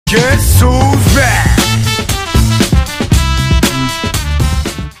Guess who's back?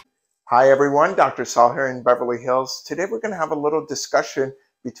 Hi everyone, Dr. Saul here in Beverly Hills. Today we're going to have a little discussion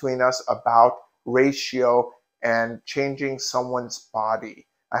between us about ratio and changing someone's body.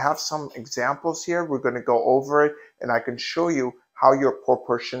 I have some examples here. We're going to go over it and I can show you how your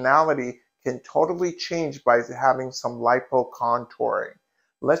proportionality can totally change by having some lipocontouring.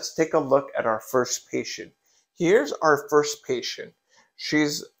 Let's take a look at our first patient. Here's our first patient.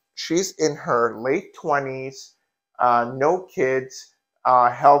 She's in her late 20s, no kids,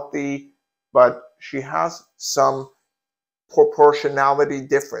 healthy, but she has some proportionality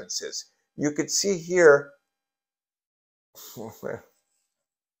differences. You could see here,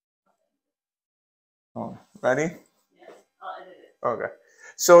 oh, ready? Yeah, I'll edit it. Okay.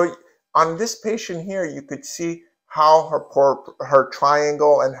 So on this patient here, you could see how her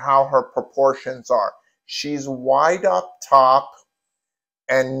triangle and how her proportions are. She's wide up top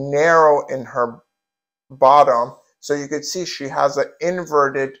and narrow in her bottom. So you could see she has an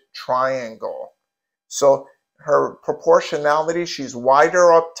inverted triangle. So her proportionality, she's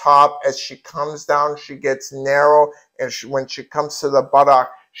wider up top. As she comes down, she gets narrow. And when she comes to the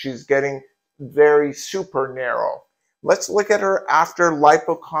buttock, she's getting very super narrow. Let's look at her after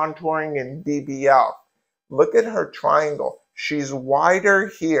lipocontouring and BBL. Look at her triangle. She's wider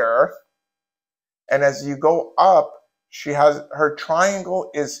here. And as you go up, her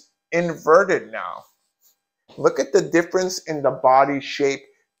triangle is inverted now. Look at the difference in the body shape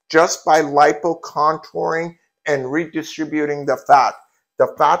just by lipocontouring and redistributing the fat.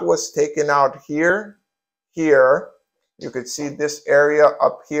 The fat was taken out here, here. You could see this area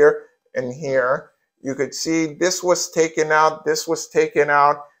up here and here. You could see this was taken out,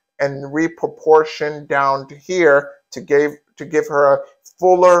 and reproportioned down to here to give her a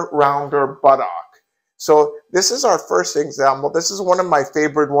fuller, rounder buttock. So this is our first example. This is one of my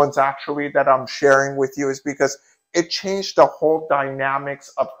favorite ones actually that I'm sharing with you, is because it changed the whole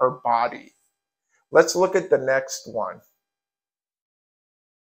dynamics of her body. Let's look at the next one.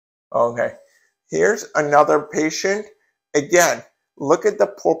 Okay, here's another patient. Again, look at the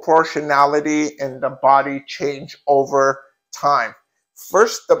proportionality and the body change over time.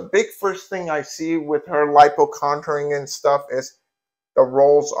 The first thing I see with her lipocontouring and stuff is the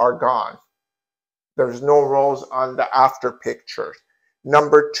rolls are gone. There's no rolls on the after picture.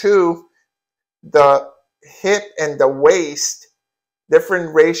 Number two, the hip and the waist,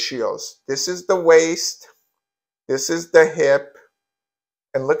 different ratios. This is the waist, this is the hip,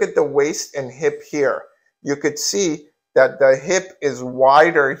 and look at the waist and hip here. You could see that the hip is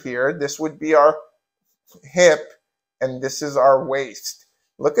wider here. This would be our hip, and this is our waist.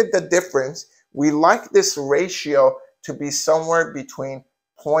 Look at the difference. We like this ratio to be somewhere between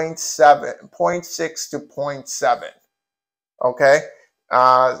 0.6 to 0.7. Okay,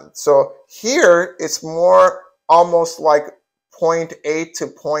 so here it's more almost like 0.8 to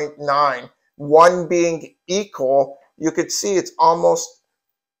 0.9. One being equal, you could see it's almost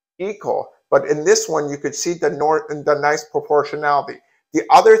equal. But in this one, you could see the nice proportionality. The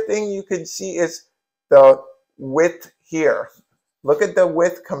other thing you can see is the width here. Look at the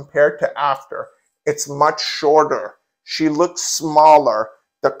width compared to after. It's much shorter. She looks smaller.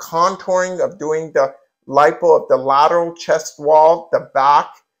 The contouring of doing the lipo of the lateral chest wall, the back,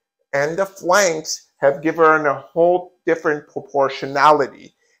 and the flanks have given her a whole different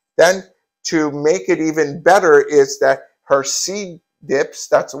proportionality. Then to make it even better is that her C dips,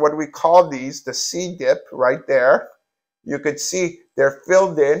 that's what we call these, the C dip right there. You could see they're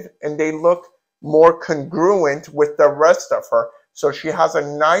filled in and they look more congruent with the rest of her. So she has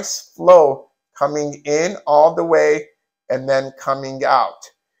a nice flow coming in all the way and then coming out.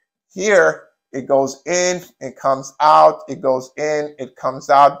 Here, it goes in, it comes out, it goes in, it comes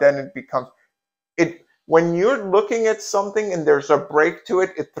out, then it becomes, when you're looking at something and there's a break to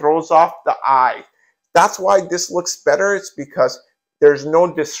it, it throws off the eye. That's why this looks better. It's because there's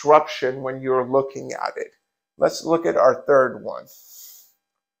no disruption when you're looking at it. Let's look at our third one.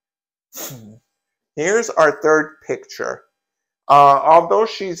 Here's our third picture. Although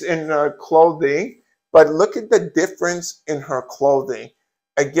she's in clothing, but look at the difference in her clothing.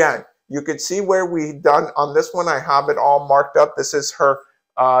 Again, you can see where we done, on this one I have it all marked up. This is her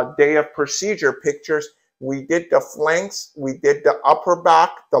day of procedure pictures. We did the flanks, we did the upper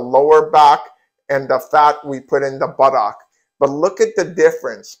back, the lower back, and the fat we put in the buttock. But look at the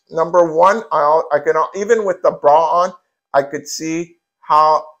difference. Number one, even with the bra on, I could see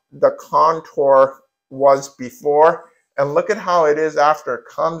how the contour was before. And look at how it is after.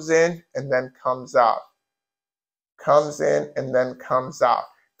 Comes in and then comes out. Comes in and then comes out.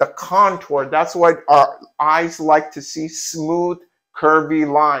 The contour, that's what our eyes like to see, smooth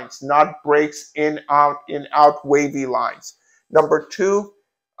curvy lines, not breaks in, out, wavy lines. Number 2,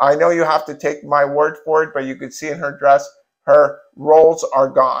 I know you have to take my word for it, but you can see in her dress, her rolls are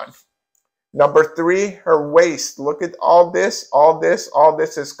gone. Number 3, her waist. Look at all this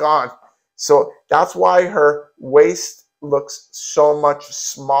is gone. So that's why her waist looks so much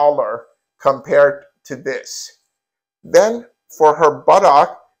smaller compared to this. Then for her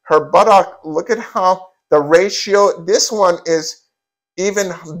buttock, look at how the ratio, this one is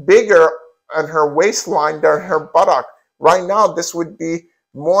even bigger on her waistline than her buttock. Right now, this would be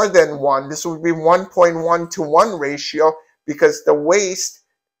more than 1. This would be 1.1 to 1 ratio because the waist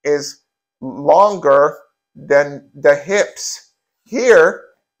is longer than the hips. Here,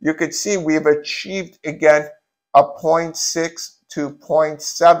 you could see we've achieved, again, a 0.6 to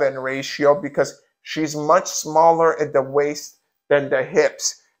 0.7 ratio because she's much smaller at the waist than the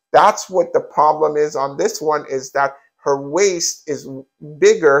hips. That's what the problem is on this one, is that her waist is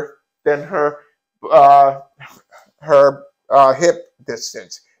bigger than her hip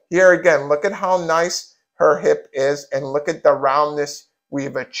distance. Here again, look at how nice her hip is, and look at the roundness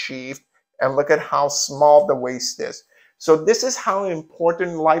we've achieved, and look at how small the waist is. So this is how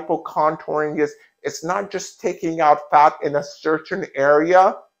important lipocontouring is. It's not just taking out fat in a certain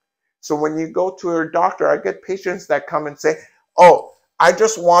area. So when you go to your doctor, I get patients that come and say, oh, I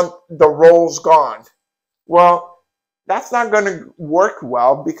just want the rolls gone. Well, that's not going to work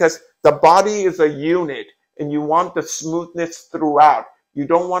well because the body is a unit and you want the smoothness throughout. You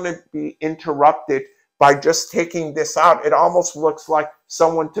don't want to be interrupted by just taking this out. It almost looks like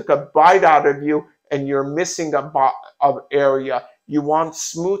someone took a bite out of you and you're missing a area. You want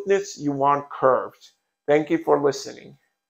smoothness, you want curves. Thank you for listening.